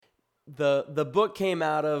the book came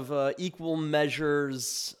out of equal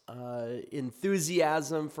measures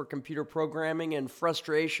enthusiasm for computer programming and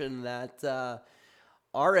frustration that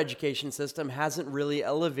our education system hasn't really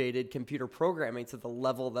elevated computer programming to the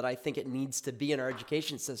level that I think it needs to be in our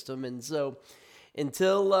education system. And so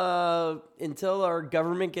until our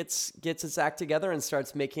government gets its act together and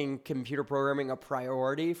starts making computer programming a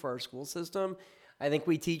priority for our school system, I think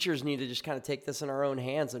we teachers need to just kind of take this in our own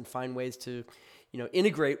hands and find ways to,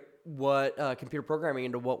 integrate what computer programming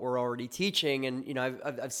into what we're already teaching. And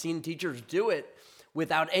I've seen teachers do it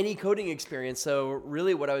without any coding experience. So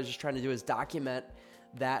really, what I was just trying to do is document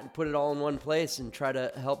that and put it all in one place and try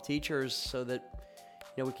to help teachers so that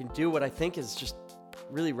we can do what I think is just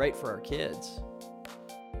really right for our kids.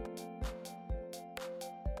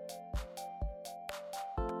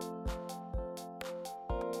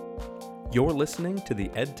 You're listening to the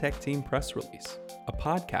EdTech Team Press Release, a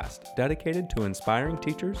podcast dedicated to inspiring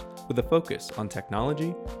teachers with a focus on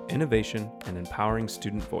technology, innovation, and empowering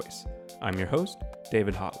student voice. I'm your host,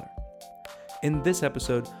 David Hotler. In this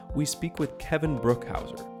episode, we speak with Kevin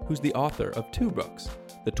Brookhauser, who's the author of 2 books,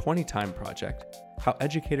 The 20 Time Project, How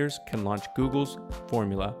Educators Can Launch Google's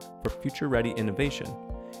Formula for Future-Ready Innovation,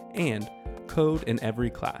 and Code in Every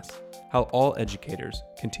Class, How All Educators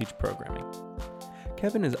Can Teach Programming.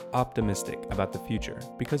 Kevin is optimistic about the future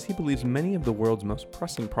because he believes many of the world's most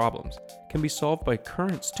pressing problems can be solved by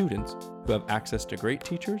current students who have access to great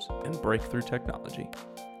teachers and breakthrough technology.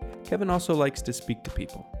 Kevin also likes to speak to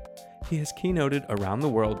people. He has keynoted around the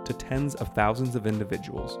world to tens of thousands of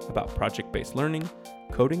individuals about project-based learning,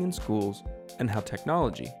 coding in schools, and how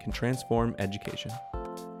technology can transform education.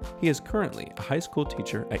 He is currently a high school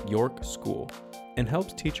teacher at York School and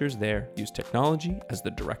helps teachers there use technology as the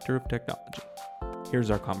director of technology. Here's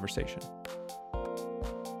our conversation.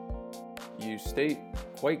 You state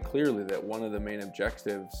quite clearly that one of the main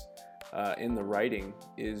objectives in the writing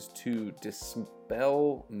is to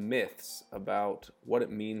dispel myths about what it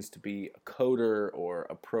means to be a coder or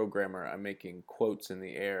a programmer. I'm making quotes in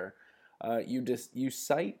the air. You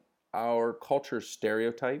cite our culture's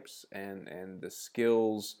stereotypes and the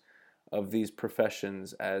skills of these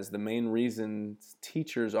professions as the main reasons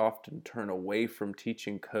teachers often turn away from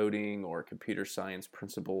teaching coding or computer science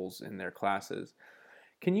principles in their classes.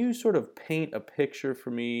 Can you sort of paint a picture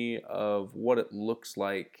for me of what it looks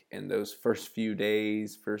like in those first few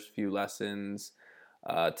days, first few lessons,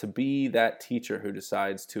 to be that teacher who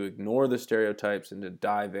decides to ignore the stereotypes and to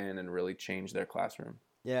dive in and really change their classroom?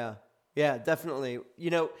 Yeah, definitely.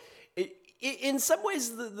 In some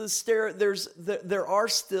ways, there are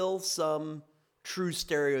still some true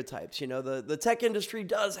stereotypes. The tech industry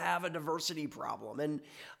does have a diversity problem, and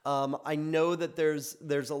I know that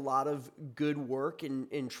there's a lot of good work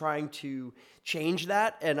in trying to change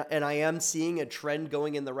that, and I am seeing a trend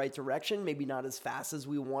going in the right direction. Maybe not as fast as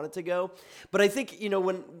we want it to go, but I think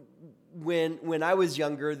when I was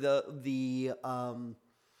younger, the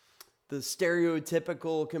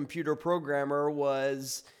stereotypical computer programmer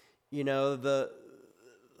was the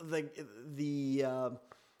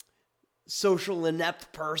social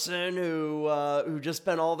inept person who just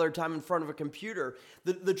spent all their time in front of a computer.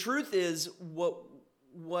 The truth is what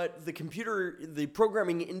the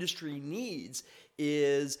programming industry needs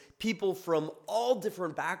is people from all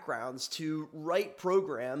different backgrounds to write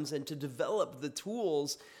programs and to develop the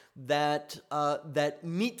tools that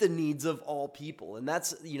meet the needs of all people. And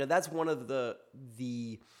that's one of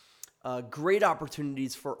the great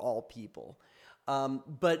opportunities for all people.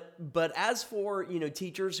 But as for,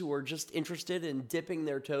 teachers who are just interested in dipping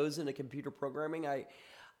their toes into computer programming,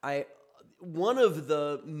 one of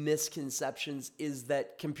the misconceptions is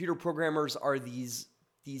that computer programmers are these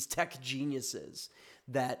tech geniuses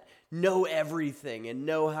that know everything and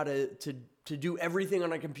know how to do everything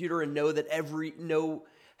on a computer and know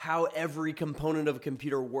how every component of a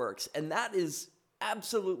computer works. And that is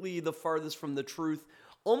absolutely the farthest from the truth,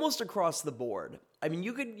 almost across the board. I mean,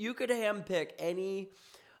 you could handpick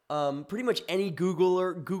pretty much any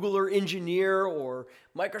Googler engineer or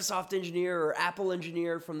Microsoft engineer or Apple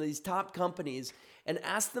engineer from these top companies and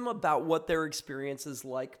ask them about what their experience is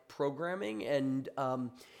like programming, and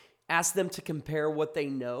ask them to compare what they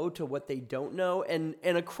know to what they don't know. And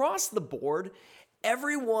across the board,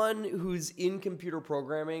 everyone who's in computer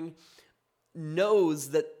programming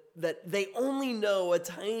knows that they only know a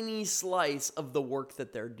tiny slice of the work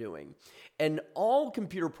that they're doing. And all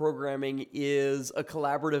computer programming is a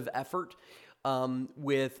collaborative effort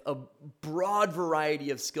with a broad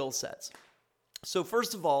variety of skill sets. So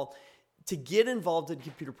first of all, to get involved in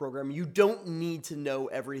computer programming, you don't need to know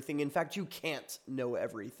everything. In fact, you can't know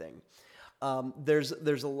everything. There's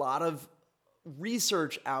a lot of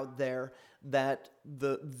research out there that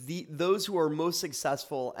those who are most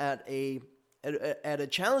successful at a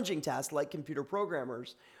challenging task like computer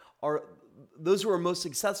programmers are those who are most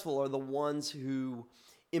successful are the ones who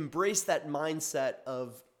embrace that mindset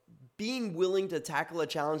of being willing to tackle a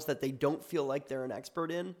challenge that they don't feel like they're an expert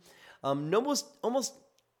in. Almost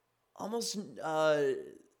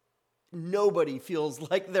nobody feels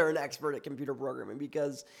like they're an expert at computer programming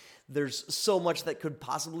because there's so much that could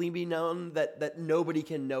possibly be known that nobody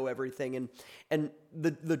can know everything. And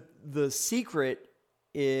the secret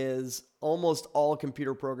is almost all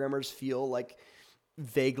computer programmers feel like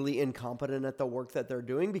vaguely incompetent at the work that they're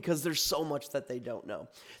doing because there's so much that they don't know.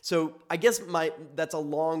 So I guess that's a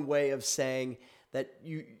long way of saying that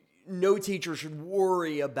no teacher should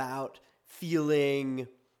worry about feeling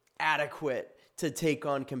adequate to take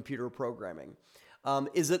on computer programming.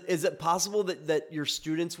 Is it possible that your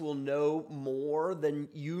students will know more than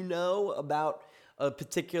you know about a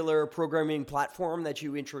particular programming platform that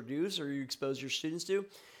you introduce or you expose your students to?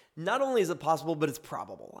 Not only is it possible, but it's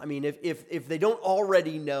probable. I mean, if they don't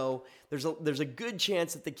already know, there's a good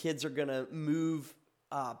chance that the kids are going to move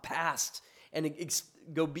past and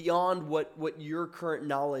go beyond what your current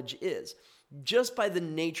knowledge is. Just by the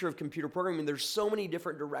nature of computer programming, there's so many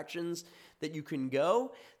different directions that you can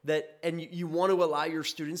go and you want to allow your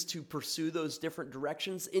students to pursue those different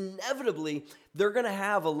directions. Inevitably, they're going to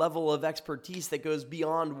have a level of expertise that goes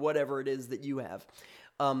beyond whatever it is that you have.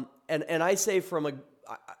 And I say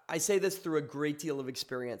this through a great deal of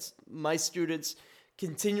experience. My students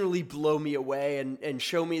continually blow me away and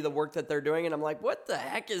show me the work that they're doing. And I'm like, what the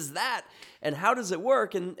heck is that? And how does it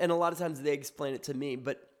work? And a lot of times they explain it to me.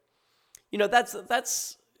 But,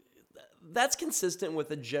 that's consistent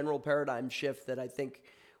with a general paradigm shift that I think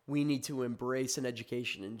we need to embrace in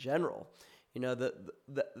education in general.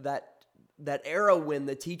 That era when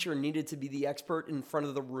the teacher needed to be the expert in front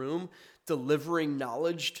of the room, delivering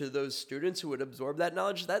knowledge to those students who would absorb that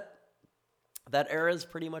knowledge, that era is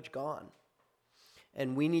pretty much gone.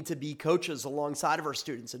 And we need to be coaches alongside of our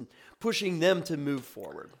students and pushing them to move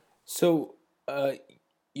forward. So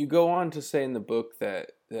you go on to say in the book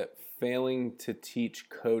that failing to teach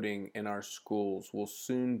coding in our schools will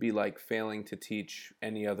soon be like failing to teach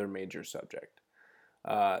any other major subject.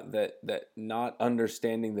 That not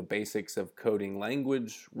understanding the basics of coding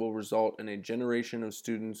language will result in a generation of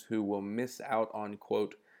students who will miss out on,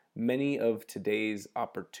 quote, many of today's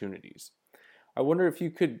opportunities. I wonder if you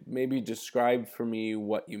could maybe describe for me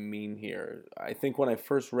what you mean here. I think when I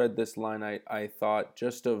first read this line, I thought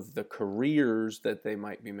just of the careers that they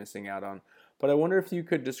might be missing out on. But I wonder if you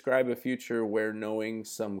could describe a future where knowing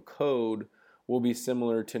some code will be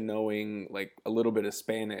similar to knowing like a little bit of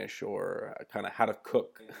Spanish or kind of how to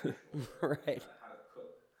cook. Right.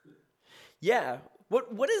 Yeah.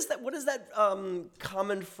 What is that? What is that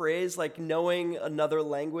common phrase? Like knowing another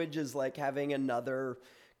language is like having another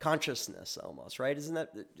consciousness almost, right? Isn't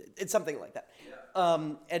that? It's something like that. Yeah.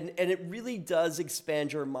 And it really does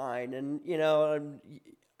expand your mind. And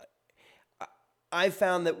I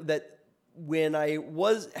found that when I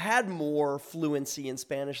had more fluency in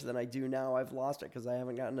Spanish than I do now, I've lost it because I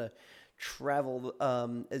haven't gotten to travel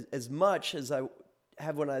as much as I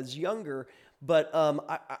have when I was younger. But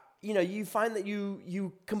you find that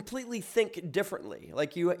you completely think differently.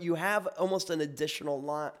 Like you have almost an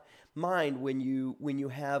additional mind when you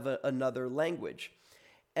have another language,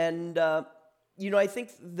 and I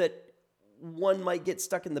think that one might get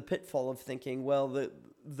stuck in the pitfall of thinking, well,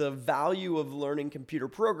 the value of learning computer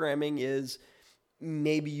programming is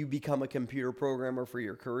maybe you become a computer programmer for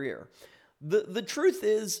your career. The truth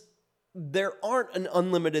is there aren't an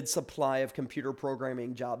unlimited supply of computer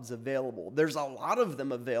programming jobs available. There's a lot of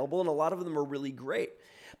them available, and a lot of them are really great.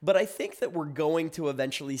 But I think that we're going to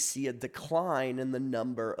eventually see a decline in the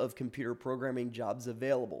number of computer programming jobs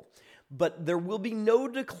available. But there will be no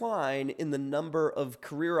decline in the number of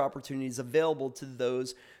career opportunities available to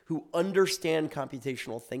those who understand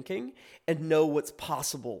computational thinking and know what's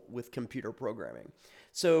possible with computer programming.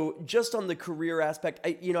 So just on the career aspect,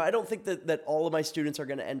 I don't think that all of my students are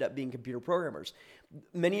going to end up being computer programmers.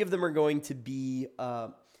 Many of them are going to be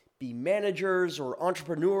managers or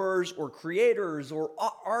entrepreneurs or creators or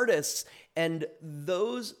artists. And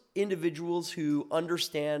those individuals who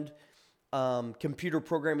understand computer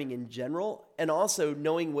programming in general, and also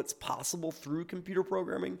knowing what's possible through computer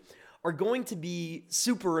programming, are going to be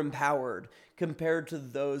super empowered compared to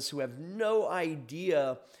those who have no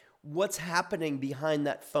idea what's happening behind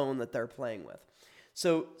that phone that they're playing with.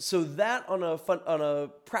 So that on a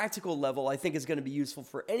practical level, I think is going to be useful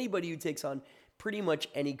for anybody who takes on pretty much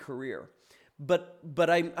any career. But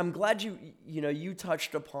I'm glad you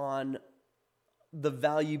touched upon the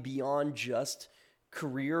value beyond just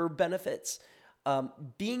career benefits.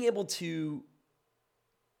 Being able to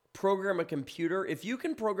program a computer, if you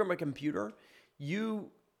can program a computer, you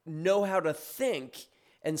know how to think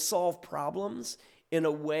and solve problems in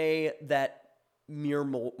a way that mere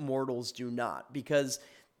mortals do not, because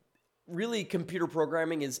really computer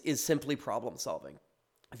programming is simply problem solving.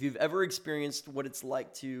 If you've ever experienced what it's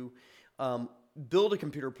like to build a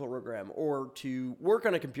computer program or to work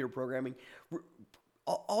on a computer programming,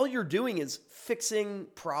 all you're doing is fixing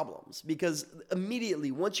problems, because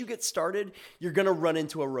immediately once you get started, you're going to run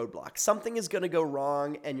into a roadblock. Something is going to go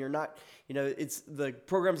wrong, and you're not, the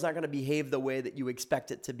program's not going to behave the way that you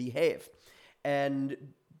expect it to behave. And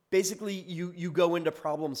basically you go into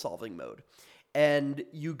problem solving mode, and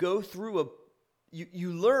you go through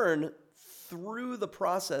you learn through the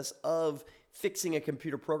process of fixing a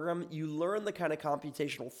computer program. You learn the kind of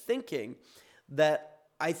computational thinking that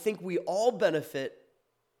I think we all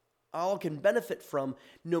can benefit from,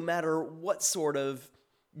 no matter what sort of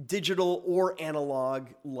digital or analog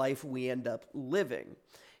life we end up living.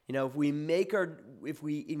 If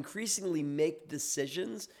we increasingly make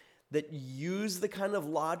decisions that use the kind of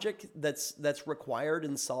logic that's required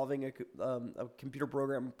in solving a computer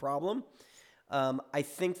program problem, I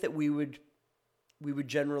think that we would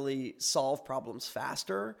generally solve problems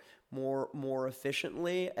faster, more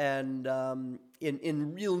efficiently, and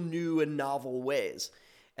in real new and novel ways.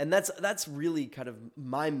 And that's really kind of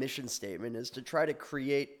my mission statement, is to try to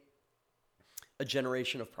create a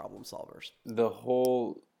generation of problem solvers. The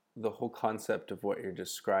whole concept of what you're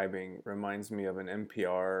describing reminds me of an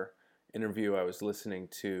NPR interview I was listening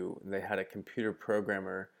to. They had a computer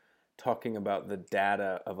programmer talking about the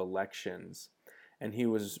data of elections, and he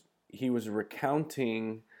was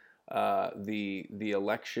recounting the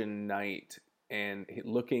election night and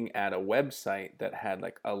looking at a website that had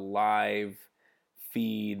like a live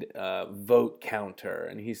feed vote counter,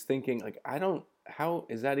 and he's thinking like, how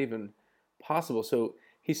is that even possible? So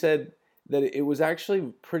he said that it was actually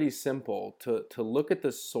pretty simple to look at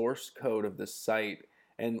the source code of the site,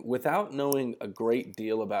 and without knowing a great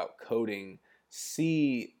deal about coding,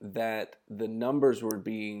 see that the numbers were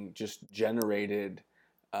being just generated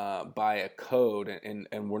by a code,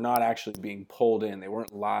 and were not actually being pulled in. They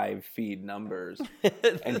weren't live feed numbers.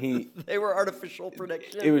 And they were artificial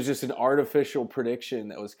predictions. It was just an artificial prediction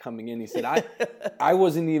that was coming in. He said, I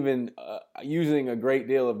wasn't even using a great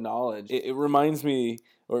deal of knowledge. It reminds me,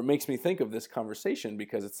 or it makes me think of this conversation,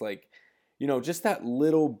 because it's like, just that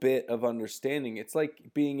little bit of understanding. It's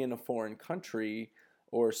like being in a foreign country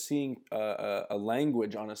or seeing a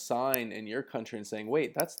language on a sign in your country and saying,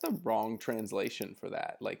 wait, that's the wrong translation for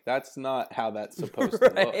that. Like, that's not how that's supposed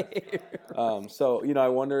to look. So, I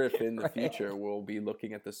wonder if in the future we'll be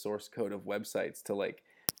looking at the source code of websites to like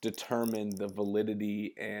determine the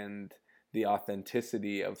validity and the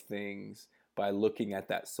authenticity of things by looking at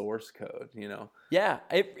that source code, Yeah,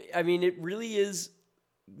 it really is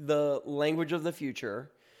the language of the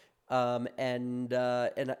future. And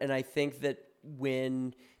I think that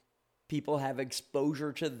when people have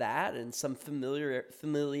exposure to that and some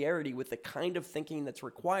familiarity with the kind of thinking that's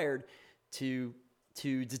required to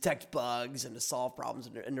detect bugs and to solve problems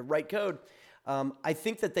and to write code, I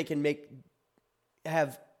think that they can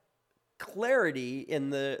have clarity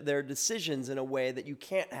in their decisions in a way that you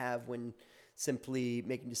can't have when simply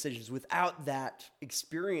making decisions without that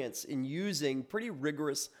experience in using pretty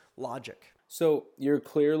rigorous logic. So you're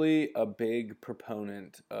clearly a big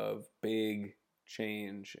proponent of big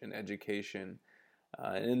change in education.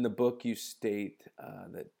 And in the book you state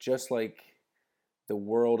that just like the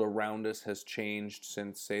world around us has changed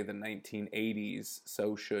since, say, the 1980s,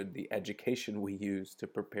 so should the education we use to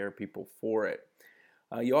prepare people for it.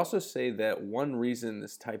 You also say that one reason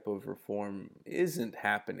this type of reform isn't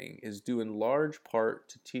happening is due in large part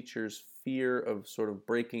to teachers' fear of sort of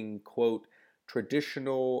breaking, quote,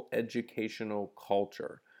 traditional educational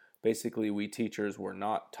culture. Basically, we teachers were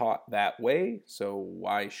not taught that way, so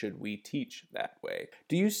why should we teach that way?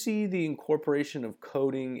 Do you see the incorporation of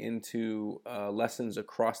coding into lessons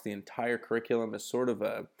across the entire curriculum as sort of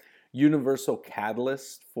a universal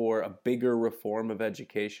catalyst for a bigger reform of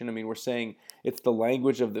education? I mean, we're saying it's the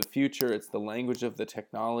language of the future, it's the language of the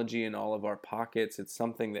technology in all of our pockets, it's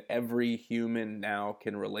something that every human now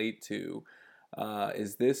can relate to.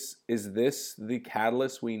 Is this the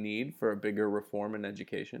catalyst we need for a bigger reform in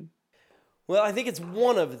education? Well, I think it's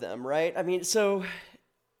one of them, right? I mean, so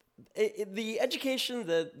the education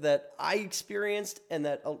that I experienced and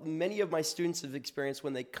that many of my students have experienced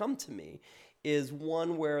when they come to me is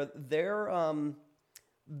one where they're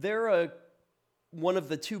a one of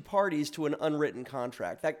the two parties to an unwritten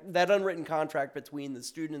contract. That unwritten contract between the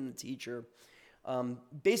student and the teacher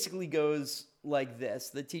basically goes like this.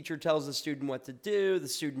 The teacher tells the student what to do. The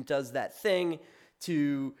student does that thing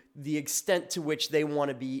to the extent to which they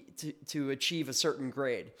want to achieve a certain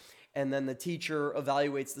grade. And then the teacher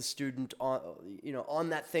evaluates the student on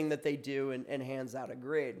that thing that they do and hands out a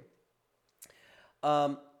grade.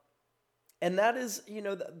 And that is,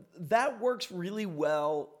 that works really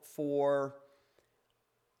well for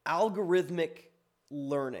algorithmic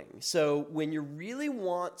learning. So when you really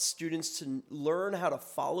want students to learn how to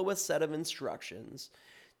follow a set of instructions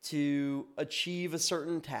to achieve a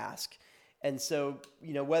certain task, and so,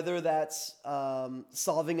 whether that's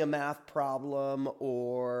solving a math problem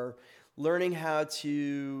or learning how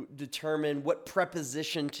to determine what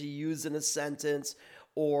preposition to use in a sentence,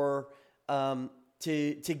 or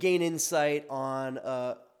to gain insight on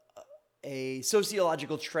a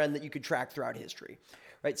sociological trend that you could track throughout history,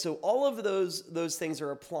 right? So all of those things are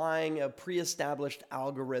applying a pre-established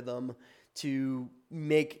algorithm to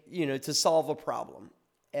to solve a problem.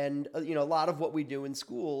 And, a lot of what we do in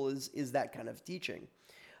school is that kind of teaching.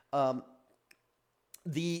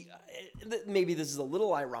 Maybe this is a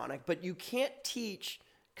little ironic, but you can't teach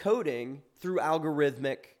coding through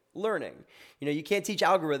algorithmic learning. You can't teach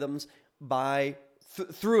algorithms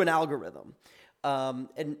through an algorithm.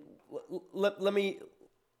 And let me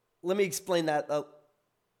explain that a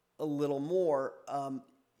little more.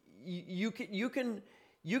 You can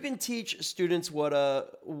teach students what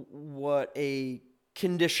a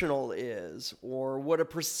conditional is or what a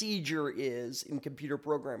procedure is in computer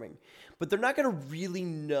programming, but they're not going to really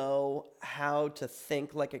know how to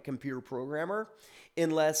think like a computer programmer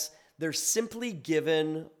unless they're simply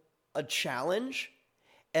given a challenge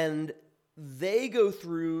and they go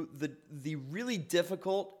through the really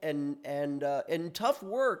difficult and tough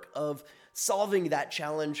work of solving that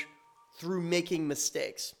challenge through making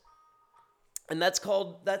mistakes. And that's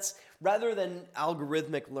rather than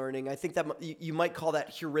algorithmic learning, I think that you might call that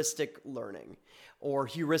heuristic learning or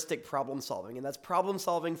heuristic problem solving. And that's problem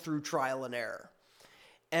solving through trial and error.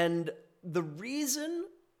 And the reason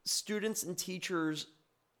students and teachers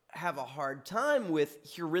have a hard time with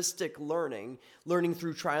heuristic learning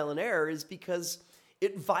through trial and error, is because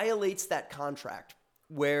it violates that contract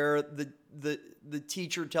where the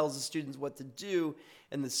teacher tells the students what to do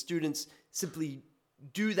and the students simply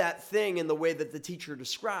do that thing in the way that the teacher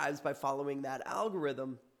describes by following that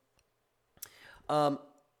algorithm. And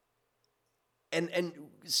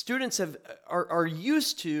students are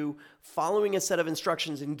used to following a set of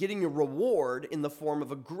instructions and getting a reward in the form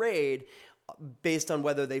of a grade based on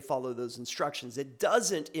whether they follow those instructions. It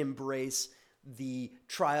doesn't embrace the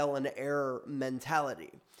trial and error mentality.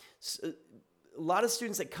 So, a lot of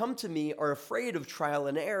students that come to me are afraid of trial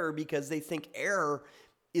and error because they think error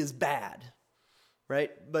is bad.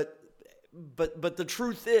 Right? But the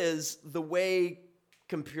truth is, the way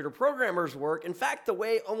computer programmers work, in fact, the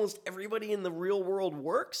way almost everybody in the real world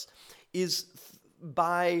works, is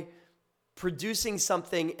by producing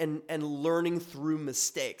something and learning through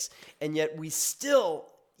mistakes. And yet we still,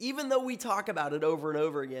 even though we talk about it over and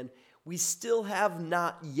over again, we still have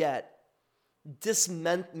not yet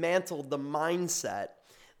dismantled the mindset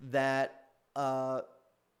that penalizes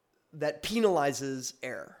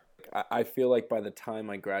error. I feel like by the time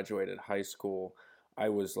I graduated high school, I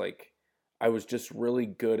was just really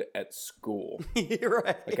good at school. You're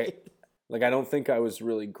right. I don't think I was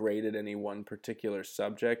really great at any one particular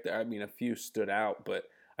subject. I mean, a few stood out, but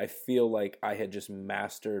I feel like I had just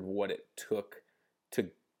mastered what it took to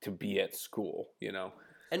be at school,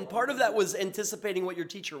 And part of that was anticipating what your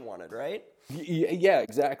teacher wanted, right? Yeah,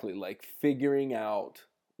 exactly. Like figuring out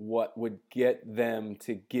what would get them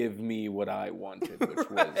to give me what I wanted, which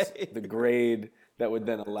was the grade that would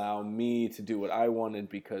then allow me to do what I wanted,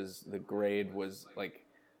 because the grade was like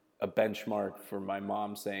a benchmark for my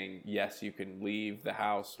mom saying, yes, you can leave the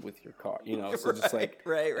house with your car, so just right.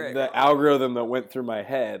 The algorithm that went through my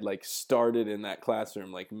head, like started in that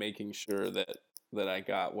classroom, like making sure that I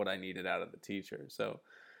got what I needed out of the teacher. So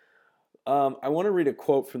I want to read a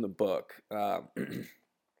quote from the book.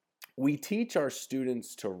 We teach our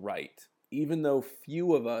students to write, even though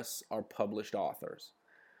few of us are published authors.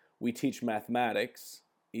 We teach mathematics,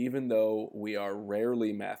 even though we are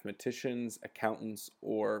rarely mathematicians, accountants,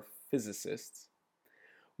 or physicists.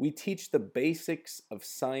 We teach the basics of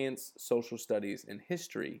science, social studies, and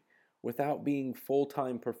history without being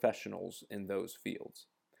full-time professionals in those fields.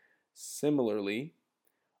 Similarly,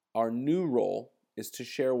 our new role is to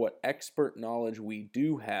share what expert knowledge we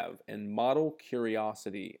do have and model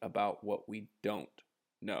curiosity about what we don't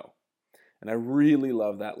know. And I really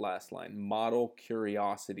love that last line, model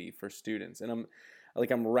curiosity for students. And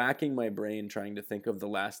I'm racking my brain trying to think of the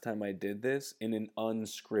last time I did this in an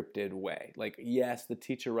unscripted way. Like, yes, the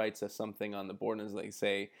teacher writes us something on the board and they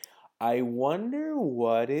say, I wonder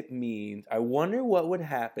what it means. I wonder what would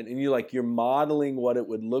happen. And you're modeling what it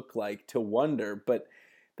would look like to wonder, but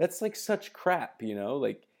that's like such crap,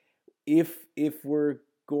 Like if we're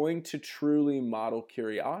going to truly model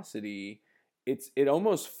curiosity, it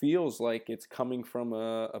almost feels like it's coming from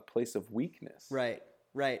a place of weakness. Right.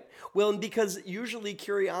 Well, and because usually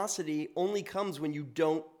curiosity only comes when you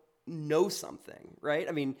don't know something, right?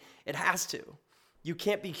 I mean, it has to. You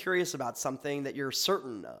can't be curious about something that you're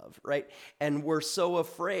certain of, right? And we're so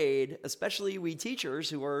afraid, especially we teachers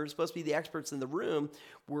who are supposed to be the experts in the room,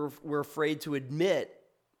 we're afraid to admit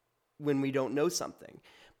when we don't know something.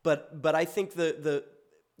 But I think the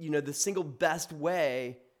single best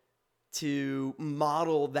way to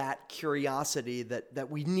model that curiosity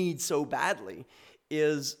that we need so badly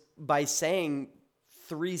is by saying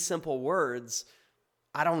 3 simple words,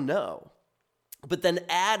 I don't know. But then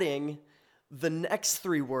adding the next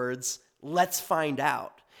 3 words, let's find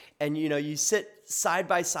out. And you sit side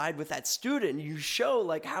by side with that student and you show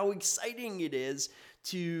like how exciting it is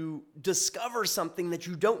to discover something that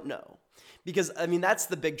you don't know. Because I mean, that's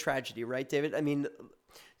the big tragedy, right, David? I mean,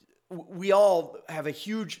 we all have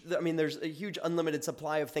there's a huge unlimited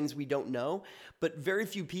supply of things we don't know, but very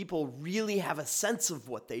few people really have a sense of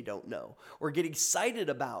what they don't know or get excited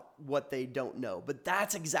about what they don't know. But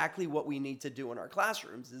that's exactly what we need to do in our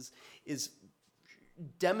classrooms is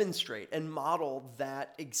demonstrate and model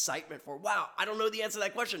that excitement for, wow, I don't know the answer to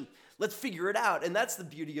that question. Let's figure it out. And that's the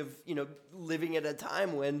beauty of, living at a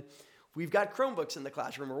time when we've got Chromebooks in the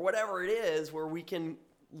classroom or whatever it is, where we can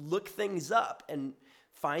look things up and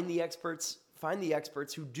find the experts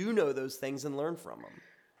who do know those things and learn from them.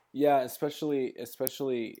 Yeah,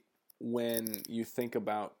 especially when you think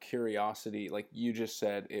about curiosity, like you just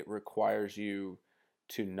said, it requires you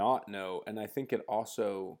to not know. And I think it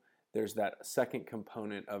also, there's that second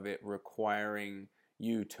component of it requiring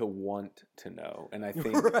you to want to know. And I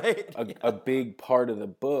think a big part of the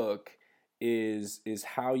book is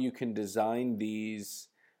how you can design these,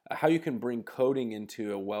 how you can bring coding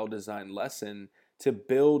into a well-designed lesson to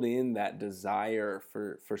build in that desire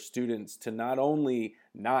for students to not only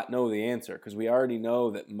not know the answer, because we already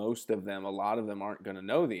know that a lot of them aren't going to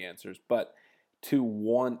know the answers, but to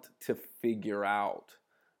want to figure out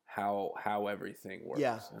how everything works.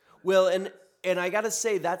 Yeah. Well, and I got to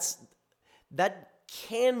say that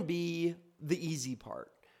can be the easy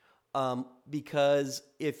part. Because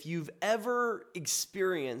if you've ever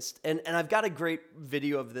experienced, and I've got a great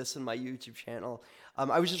video of this in my YouTube channel.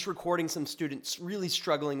 I was just recording some students really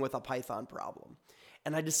struggling with a Python problem.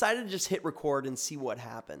 And I decided to just hit record and see what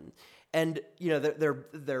happened. And,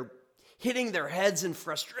 they're hitting their heads in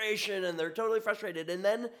frustration and they're totally frustrated. And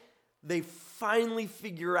then they finally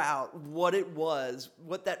figure out what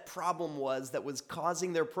that problem was that was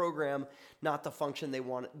causing their program not to function the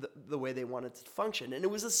way they wanted to function. And it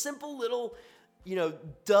was a simple little,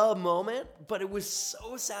 duh moment, but it was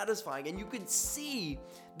so satisfying. And you could see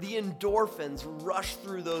the endorphins rush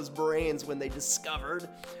through those brains when they discovered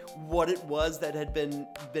what it was that had been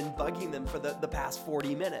bugging them for the past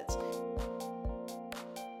 40 minutes.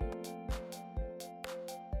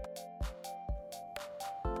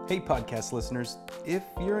 Hey podcast listeners, if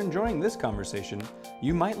you're enjoying this conversation,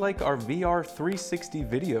 you might like our VR 360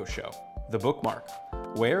 video show, The Bookmark,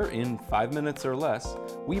 where in 5 minutes or less,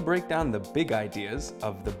 we break down the big ideas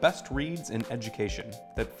of the best reads in education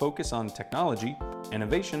that focus on technology,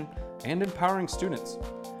 innovation, and empowering students.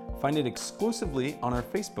 Find it exclusively on our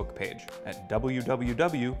Facebook page at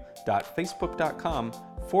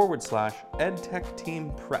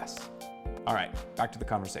www.facebook.com/edtechteampress. All right, back to the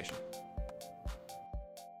conversation.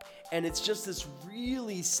 And it's just this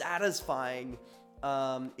really satisfying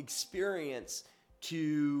experience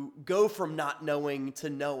to go from not knowing to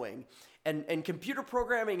knowing. And computer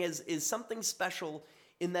programming is something special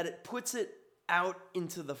in that it puts it out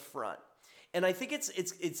into the front. And I think it's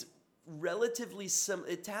relatively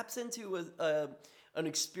it taps into an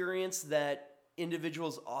experience that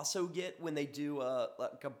individuals also get when they do a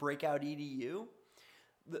Breakout EDU.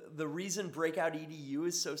 The reason Breakout EDU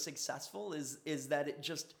is so successful is that it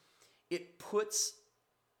puts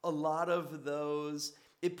a lot of those.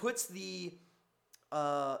 It puts the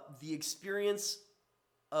experience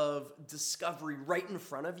of discovery right in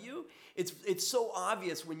front of you. It's so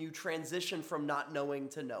obvious when you transition from not knowing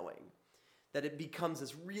to knowing that it becomes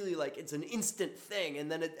this really it's an instant thing,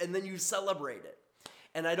 and then you celebrate it.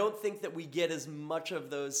 And I don't think that we get as much of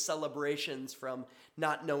those celebrations from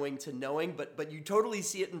not knowing to knowing, but you totally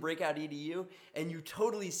see it in Breakout EDU, and you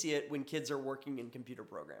totally see it when kids are working in computer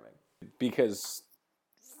programming. Because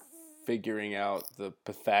figuring out the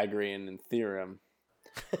Pythagorean theorem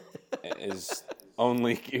is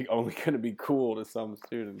only going to be cool to some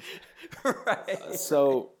students. Right.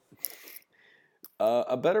 So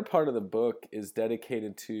a better part of the book is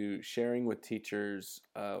dedicated to sharing with teachers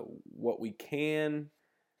what we can,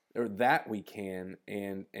 or that we can,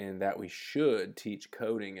 and that we should teach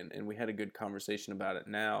coding. And we had a good conversation about it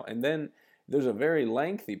now. And then there's a very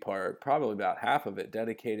lengthy part, probably about half of it,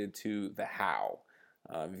 dedicated to the how.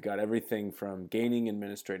 You've got everything from gaining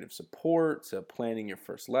administrative support to planning your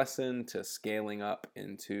first lesson to scaling up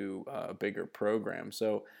into a bigger program.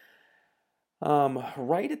 So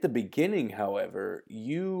right at the beginning, however,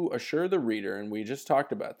 you assure the reader, and we just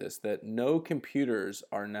talked about this, that no computers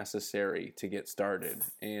are necessary to get started.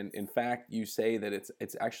 And in fact, you say that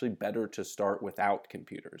it's actually better to start without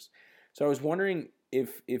computers. So I was wondering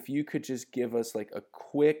if you could just give us like a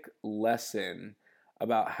quick lesson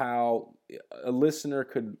about how a listener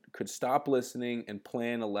could stop listening and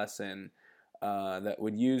plan a lesson that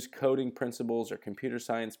would use coding principles or computer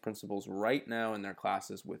science principles right now in their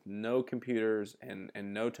classes with no computers and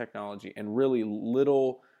no technology and really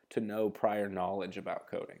little to no prior knowledge about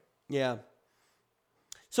coding. Yeah.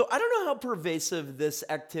 So I don't know how pervasive this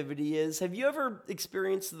activity is. Have you ever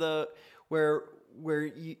experienced where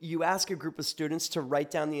you ask a group of students to write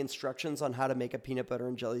down the instructions on how to make a peanut butter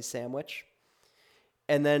and jelly sandwich?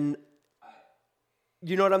 And then,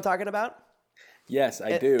 you know what I'm talking about? Yes,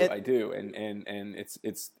 I do. And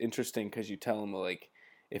it's interesting because you tell them, like,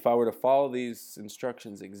 if I were to follow these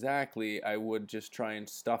instructions exactly, I would just try and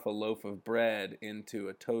stuff a loaf of bread into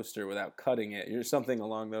a toaster without cutting it, or something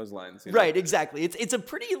along those lines. You know? Right, exactly. It's a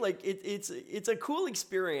pretty, like, it's a cool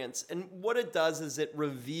experience. And what it does is it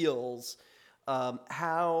reveals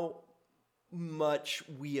how much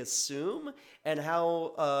we assume and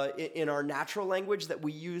how in our natural language that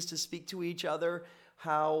we use to speak to each other,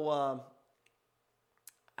 how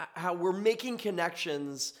we're making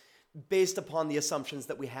connections based upon the assumptions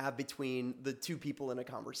that we have between the two people in a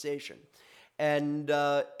conversation. And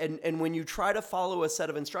when you try to follow a set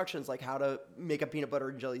of instructions like how to make a peanut butter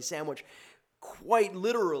and jelly sandwich, quite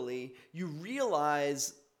literally, you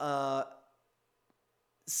realize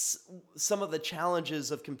some of the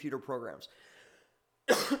challenges of computer programs.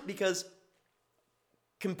 Because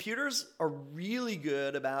computers are really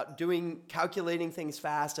good about calculating things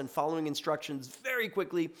fast and following instructions very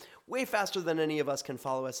quickly, way faster than any of us can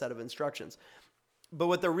follow a set of instructions. But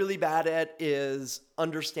what they're really bad at is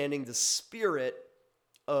understanding the spirit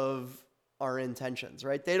of our intentions,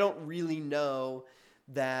 right? They don't really know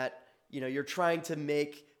that, you're trying to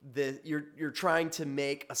make you're trying to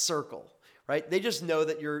make a circle, right? They just know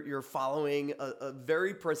that you're following a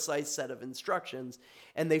very precise set of instructions,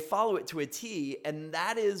 and they follow it to a T, and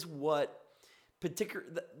that is what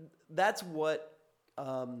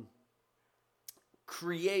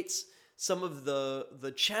creates some of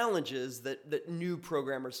the challenges that new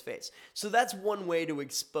programmers face. So that's one way to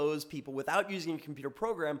expose people without using a computer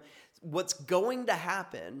program what's going to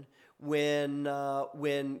happen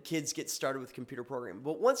when kids get started with computer programming.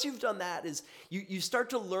 But once you've done that, is you start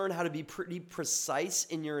to learn how to be pretty precise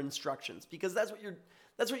in your instructions, because that's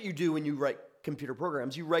what you do when you write computer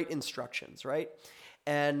programs. You write instructions, right?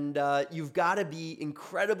 And you've got to be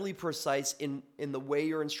incredibly precise in the way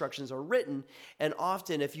your instructions are written. And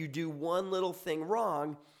often, if you do one little thing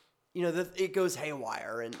wrong, it goes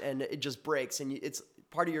haywire and it just breaks. And it's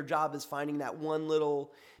part of your job is finding that one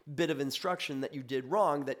little bit of instruction that you did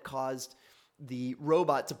wrong that caused the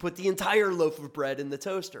robot to put the entire loaf of bread in the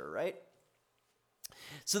toaster, right?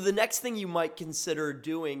 So the next thing you might consider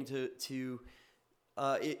doing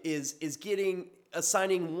is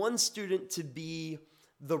assigning one student to be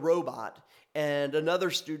the robot and another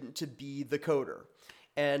student to be the coder,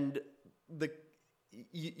 and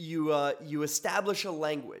you establish a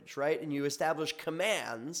language, right? And you establish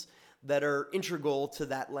commands that are integral to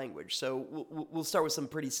that language. So we'll start with some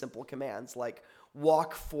pretty simple commands, like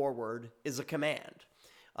walk forward is a command.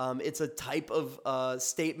 It's a type of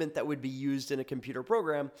statement that would be used in a computer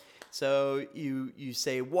program. So you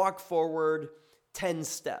say walk forward 10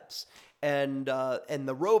 steps. And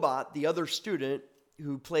the robot, the other student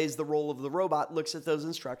who plays the role of the robot, looks at those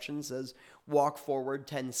instructions, says walk forward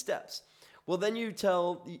 10 steps. Well, then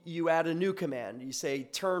you add a new command. You say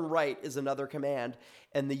turn right is another command,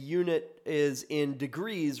 and the unit is in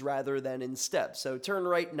degrees rather than in steps. So turn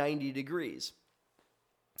right 90 degrees.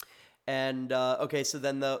 And okay, so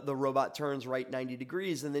then the robot turns right 90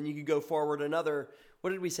 degrees, and then you could go forward another, what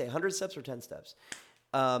did we say, 100 steps or 10 steps?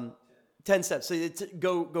 10 steps. So it's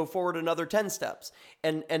go forward another 10 steps.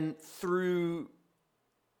 And through,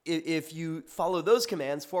 if you follow those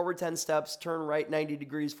commands, forward 10 steps, turn right 90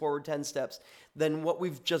 degrees, forward 10 steps, then what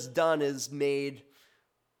we've just done is made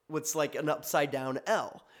what's like an upside down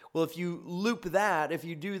L. Well, if you loop that, if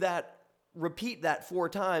you do that, repeat that 4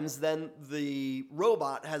 times, then the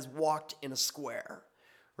robot has walked in a square,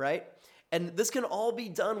 right? And this can all be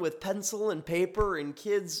done with pencil and paper and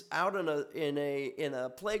kids out in a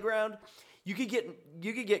playground. You could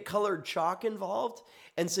get colored chalk involved,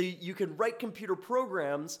 and so you could write computer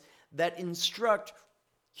programs that instruct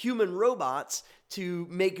human robots to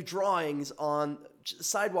make drawings on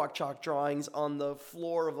sidewalk chalk drawings on the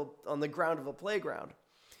floor on the ground of a playground.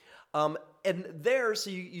 And there, so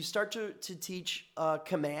you start to teach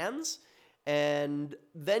commands, and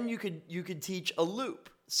then you could teach a loop.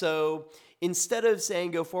 So instead of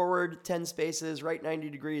saying go forward 10 spaces, right 90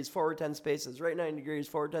 degrees, forward 10 spaces, right 90 degrees,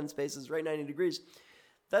 forward 10 spaces, right 90 degrees,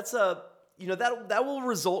 that's that will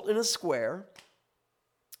result in a square.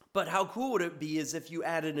 But how cool would it be is if you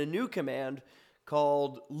added a new command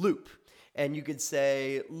called loop, and you could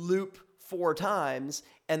say loop 4 times,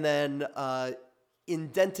 and then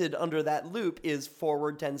indented under that loop is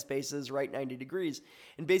forward 10 spaces, right 90 degrees.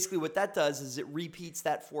 And basically what that does is it repeats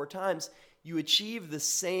that 4 times. You achieve the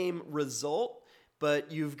same result,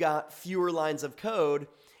 but you've got fewer lines of code.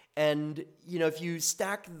 And, if you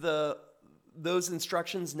stack those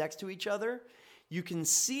instructions next to each other, you can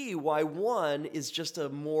see why one is just a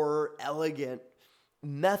more elegant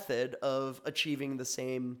method of achieving the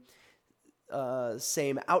same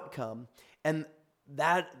outcome. And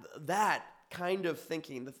that kind of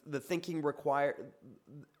thinking, the thinking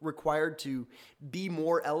required to be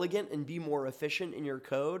more elegant and be more efficient in your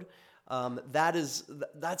code,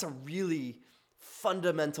 that's a really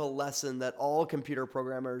fundamental lesson that all computer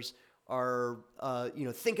programmers are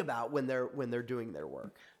think about when they're doing their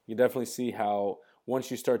work. You definitely see how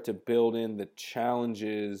once you start to build in the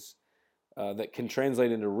challenges that can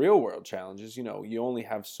translate into real world challenges, you only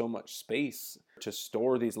have so much space to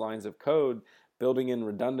store these lines of code. Building in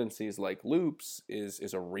redundancies like loops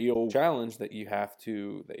is a real challenge that you have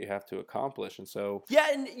to accomplish. And so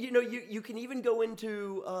and you can even go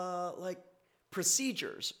into like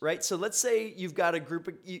procedures, right? So let's say you've got a group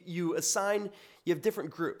of, you have different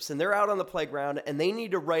groups, and they're out on the playground and they need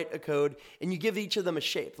to write a code, and you give each of them a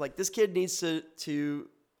shape. Like this kid needs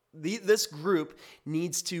this group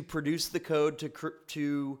needs to produce the code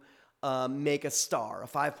to make a star, a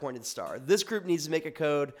 5-pointed star. This group needs to make a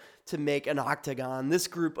code to make an octagon. This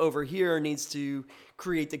group over here needs to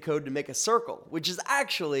create the code to make a circle, which is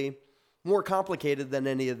actually more complicated than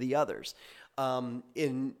any of the others.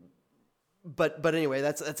 But anyway,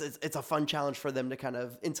 it's a fun challenge for them to kind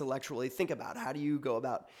of intellectually think about. How do you go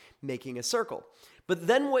about making a circle? But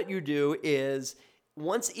then what you do is,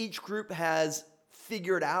 once each group has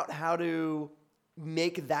figured out how to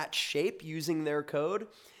make that shape using their code,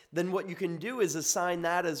 then what you can do is assign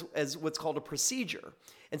that as what's called a procedure.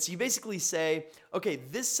 And so you basically say, okay,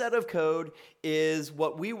 this set of code is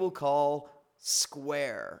what we will call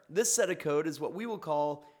square. This set of code is what we will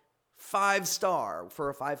call 5-star, for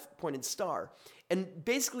a 5-pointed star. And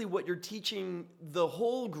basically what you're teaching the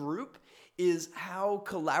whole group is how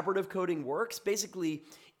collaborative coding works. Basically,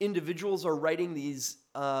 individuals are writing these,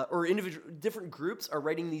 different groups are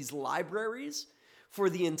writing these libraries for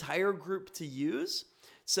the entire group to use.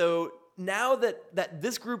 So now that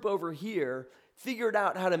this group over here figured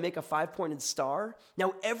out how to make a 5-pointed star,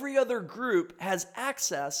 now every other group has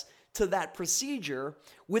access to that procedure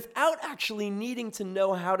without actually needing to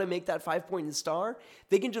know how to make that 5-pointed star.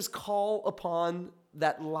 They can just call upon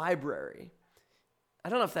that library. I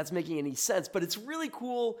don't know if that's making any sense, but it's really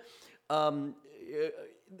cool.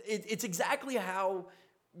 It's exactly how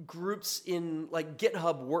groups in like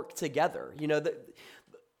GitHub work together.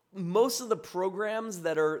 Most of the programs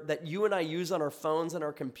that you and I use on our phones and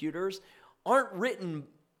our computers aren't written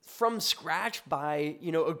from scratch by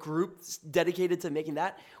a group dedicated to making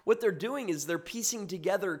that. What they're doing is they're piecing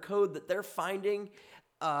together code that they're finding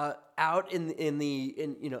out in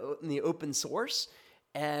the open source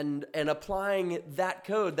and applying that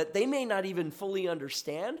code that they may not even fully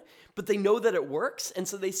understand, but they know that it works, and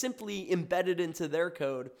so they simply embed it into their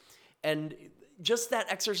code. And just that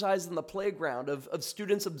exercise in the playground of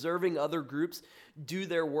students observing other groups do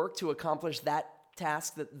their work to accomplish that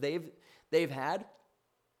task that they've had,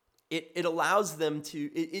 it allows them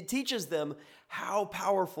it teaches them how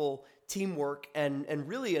powerful teamwork and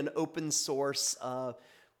really an open source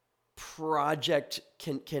project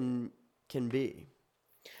can be.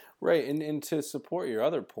 Right, and to support your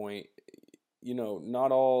other point,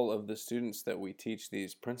 not all of the students that we teach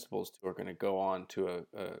these principles to are going to go on to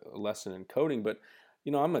a lesson in coding, but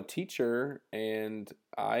I'm a teacher and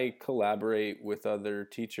I collaborate with other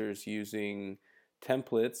teachers using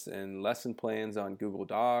templates and lesson plans on Google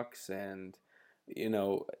Docs, and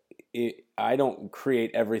I don't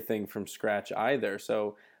create everything from scratch either.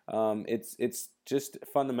 So it's just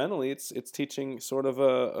fundamentally it's teaching sort of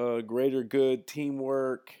a greater good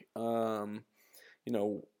teamwork,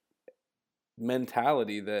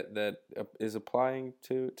 mentality that is applying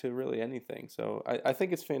to really anything. So I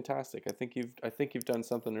think it's fantastic. I think you've done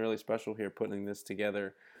something really special here putting this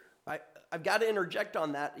together. I've got to interject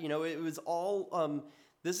on that. It was all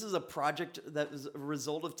this is a project that was a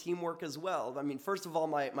result of teamwork as well. I mean, first of all,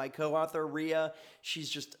 my co-author Ria,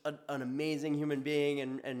 she's just an amazing human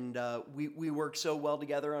being, and we work so well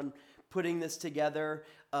together on putting this together.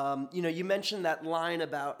 You mentioned that line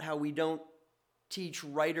about how we don't teach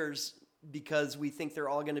writers because we think they're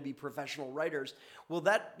all going to be professional writers. Well,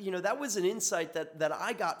 that was an insight that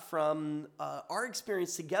I got from our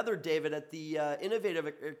experience together, David, at the Innovative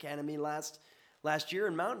Academy last year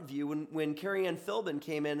in Mountain View when Carrie Ann Philbin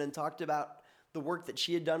came in and talked about the work that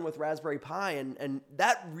she had done with Raspberry Pi, and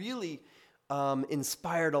that really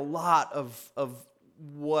inspired a lot of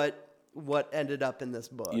what ended up in this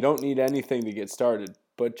book. You don't need anything to get started,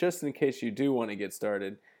 but just in case you do want to get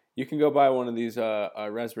started, you can go buy one of these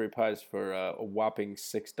Raspberry Pis for a whopping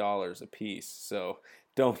 $6 a piece. So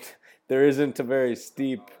there isn't a very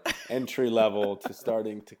steep entry level to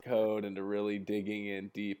starting to code and to really digging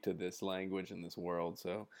in deep to this language and this world.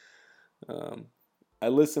 So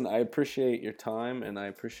I appreciate your time, and I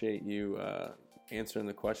appreciate you answering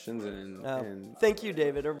the questions. And thank you,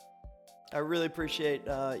 David. I really appreciate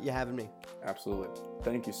you having me. Absolutely.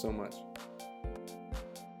 Thank you so much.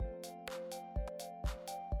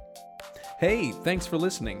 Hey, thanks for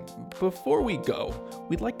listening. Before we go,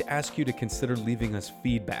 we'd like to ask you to consider leaving us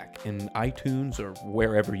feedback in iTunes or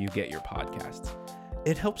wherever you get your podcasts.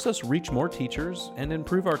 It helps us reach more teachers and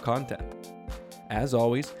improve our content. As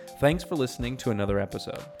always, thanks for listening to another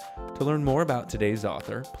episode. To learn more about today's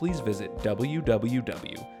author, please visit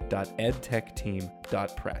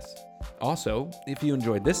www.edtechteam.press. Also, if you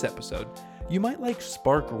enjoyed this episode, you might like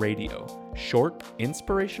Spark Radio, short,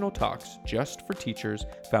 inspirational talks just for teachers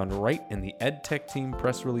found right in the EdTech Team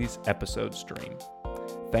press release episode stream.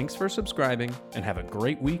 Thanks for subscribing, and have a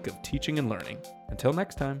great week of teaching and learning. Until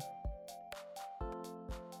next time.